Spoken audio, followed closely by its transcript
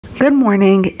Good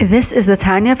morning. This is the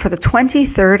Tanya for the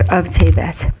 23rd of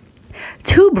Tevet.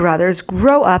 Two brothers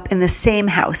grow up in the same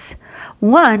house.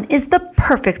 One is the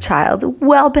perfect child,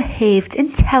 well-behaved,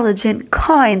 intelligent,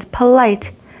 kind,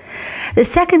 polite. The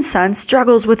second son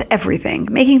struggles with everything.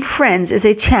 Making friends is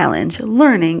a challenge.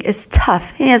 Learning is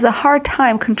tough. He has a hard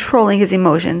time controlling his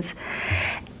emotions.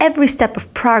 Every step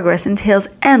of progress entails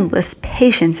endless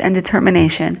patience and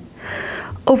determination.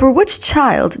 Over which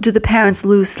child do the parents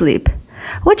lose sleep?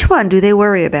 Which one do they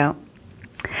worry about?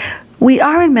 We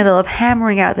are in the middle of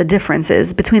hammering out the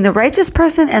differences between the righteous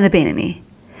person and the Beinoni.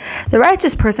 The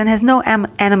righteous person has no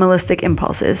animalistic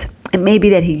impulses. It may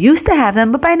be that he used to have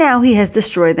them, but by now he has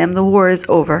destroyed them. The war is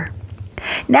over.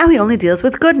 Now he only deals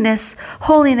with goodness,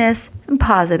 holiness, and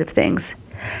positive things.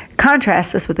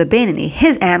 Contrast this with the Beinoni.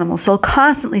 His animal soul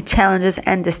constantly challenges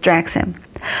and distracts him.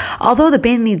 Although the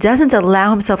Beinoni doesn't allow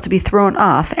himself to be thrown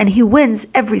off and he wins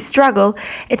every struggle,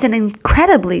 it's an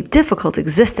incredibly difficult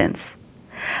existence.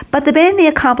 But the Beinoni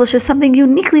accomplishes something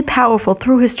uniquely powerful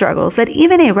through his struggles that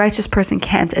even a righteous person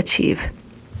can't achieve.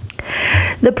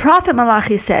 The prophet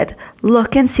Malachi said,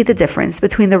 "Look and see the difference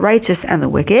between the righteous and the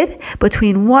wicked,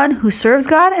 between one who serves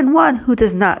God and one who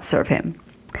does not serve him."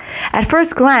 At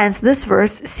first glance, this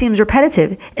verse seems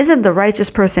repetitive. Isn't the righteous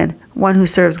person one who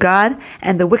serves God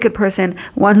and the wicked person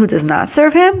one who does not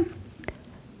serve him?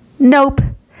 Nope.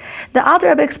 The Alter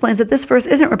Rebbe explains that this verse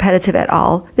isn't repetitive at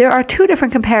all. There are two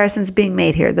different comparisons being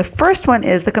made here. The first one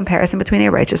is the comparison between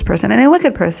a righteous person and a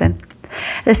wicked person.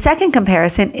 The second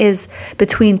comparison is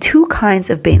between two kinds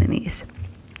of Beinonis.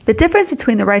 The difference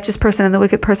between the righteous person and the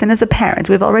wicked person is apparent.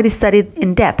 We've already studied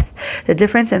in depth the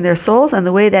difference in their souls and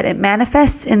the way that it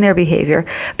manifests in their behavior.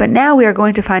 But now we are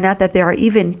going to find out that there are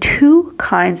even two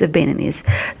kinds of Beinonis.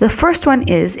 The first one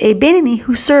is a Beinoni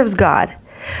who serves God.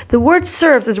 The word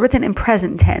serves is written in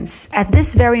present tense. At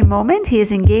this very moment, he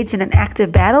is engaged in an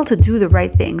active battle to do the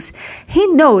right things. He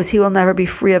knows he will never be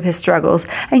free of his struggles,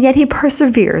 and yet he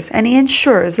perseveres, and he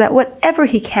ensures that whatever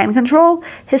he can control,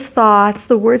 his thoughts,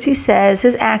 the words he says,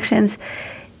 his actions,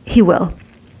 he will.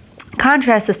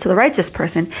 Contrast this to the righteous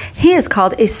person. He is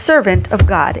called a servant of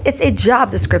God. It's a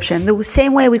job description, the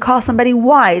same way we call somebody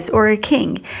wise or a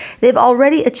king. They've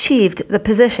already achieved the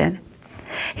position.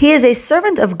 He is a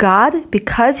servant of God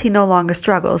because he no longer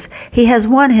struggles. He has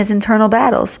won his internal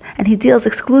battles, and he deals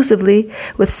exclusively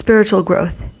with spiritual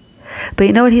growth. But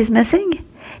you know what he's missing?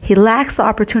 He lacks the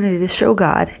opportunity to show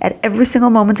God at every single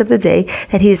moment of the day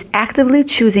that he is actively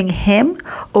choosing him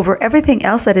over everything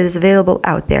else that is available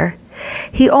out there.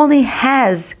 He only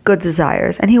has good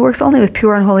desires, and he works only with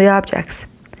pure and holy objects.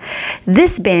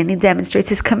 This Beinoni demonstrates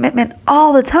his commitment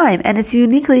all the time, and it's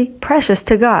uniquely precious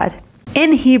to God.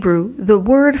 In Hebrew, the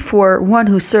word for one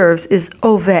who serves is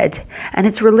oved, and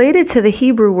it's related to the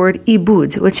Hebrew word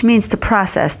ibud, which means to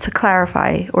process, to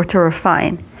clarify, or to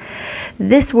refine.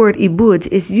 This word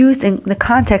ibud is used in the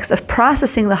context of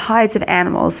processing the hides of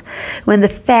animals, when the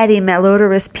fatty,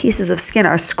 malodorous pieces of skin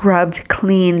are scrubbed,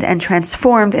 cleaned, and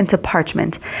transformed into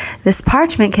parchment. This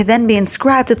parchment can then be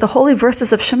inscribed with the holy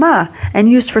verses of Shema and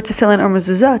used for tefillin or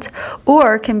mezuzot,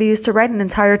 or can be used to write an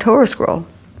entire Torah scroll.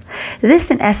 This,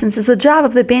 in essence, is the job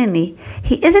of the Beinoni.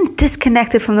 He isn't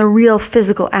disconnected from the real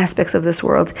physical aspects of this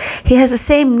world. He has the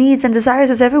same needs and desires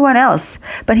as everyone else,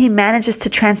 but he manages to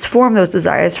transform those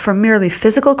desires from merely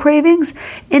physical cravings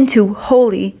into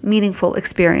holy, meaningful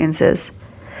experiences.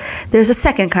 There's a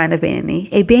second kind of Beinoni,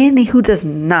 a Beinoni who does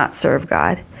not serve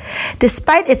God.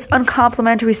 Despite its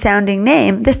uncomplimentary sounding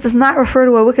name, this does not refer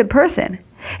to a wicked person.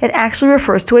 It actually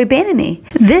refers to a Beinoni.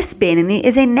 This Beinoni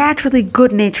is a naturally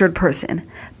good-natured person.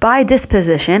 By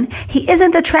disposition, he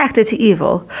isn't attracted to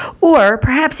evil. Or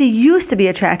perhaps he used to be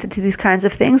attracted to these kinds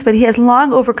of things, but he has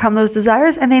long overcome those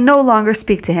desires and they no longer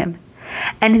speak to him.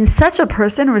 And in such a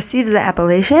person receives the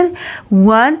appellation,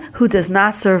 one who does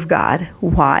not serve God.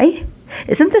 Why?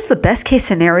 Isn't this the best case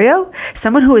scenario?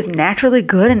 Someone who is naturally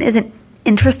good and isn't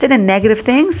interested in negative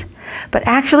things? But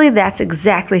actually, that's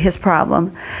exactly his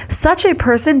problem. Such a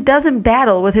person doesn't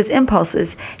battle with his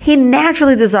impulses. He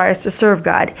naturally desires to serve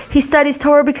God. He studies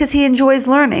Torah because he enjoys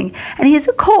learning. And he's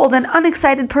a cold and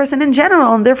unexcited person in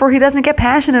general, and therefore he doesn't get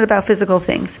passionate about physical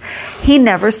things. He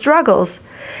never struggles.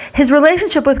 His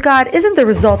relationship with God isn't the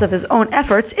result of his own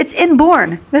efforts. It's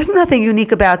inborn. There's nothing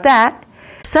unique about that.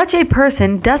 Such a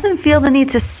person doesn't feel the need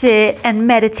to sit and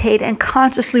meditate and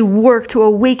consciously work to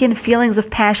awaken feelings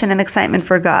of passion and excitement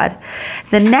for God.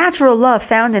 The natural love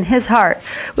found in his heart,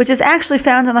 which is actually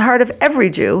found in the heart of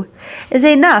every Jew, is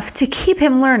enough to keep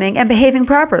him learning and behaving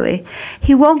properly.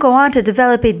 He won't go on to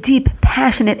develop a deep,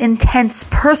 passionate, intense,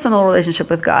 personal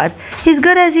relationship with God. He's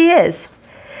good as he is.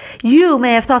 You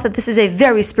may have thought that this is a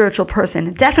very spiritual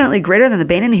person, definitely greater than the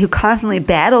Beinoni who constantly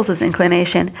battles his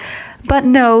inclination. But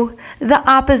no, the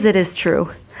opposite is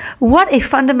true. What a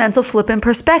fundamental flip in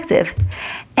perspective.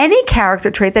 Any character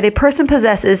trait that a person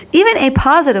possesses, even a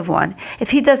positive one,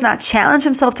 if he does not challenge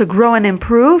himself to grow and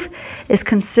improve, is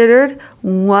considered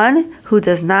one who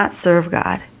does not serve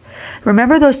God.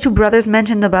 Remember those two brothers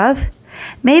mentioned above?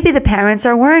 Maybe the parents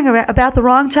are worrying about the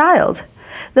wrong child.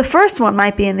 The first one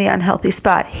might be in the unhealthy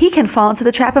spot. He can fall into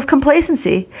the trap of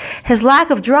complacency. His lack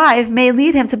of drive may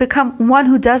lead him to become one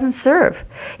who doesn't serve.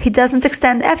 He doesn't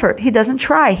extend effort. He doesn't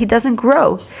try. He doesn't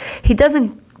grow. He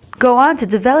doesn't go on to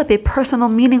develop a personal,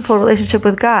 meaningful relationship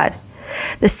with God.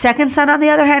 The second son, on the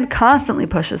other hand, constantly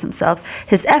pushes himself.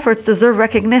 His efforts deserve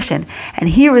recognition, and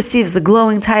he receives the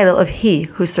glowing title of he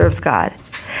who serves God.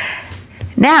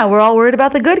 Now we're all worried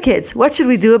about the good kids. What should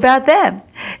we do about them?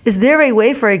 Is there a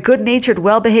way for a good-natured,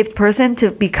 well-behaved person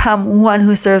to become one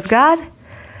who serves God?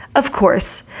 Of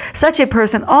course. Such a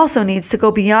person also needs to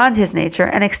go beyond his nature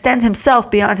and extend himself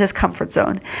beyond his comfort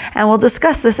zone. And we'll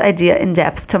discuss this idea in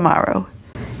depth tomorrow.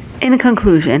 In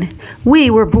conclusion, we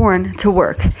were born to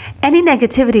work. Any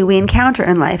negativity we encounter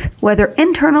in life, whether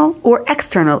internal or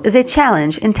external, is a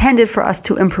challenge intended for us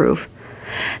to improve.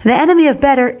 The enemy of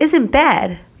better isn't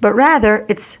bad, but rather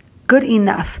it's good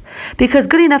enough, because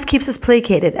good enough keeps us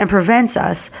placated and prevents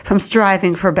us from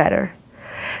striving for better.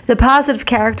 The positive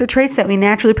character traits that we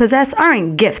naturally possess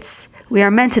aren't gifts. We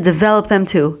are meant to develop them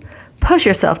too. Push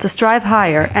yourself to strive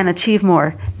higher and achieve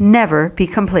more. Never be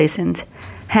complacent.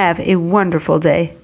 Have a wonderful day.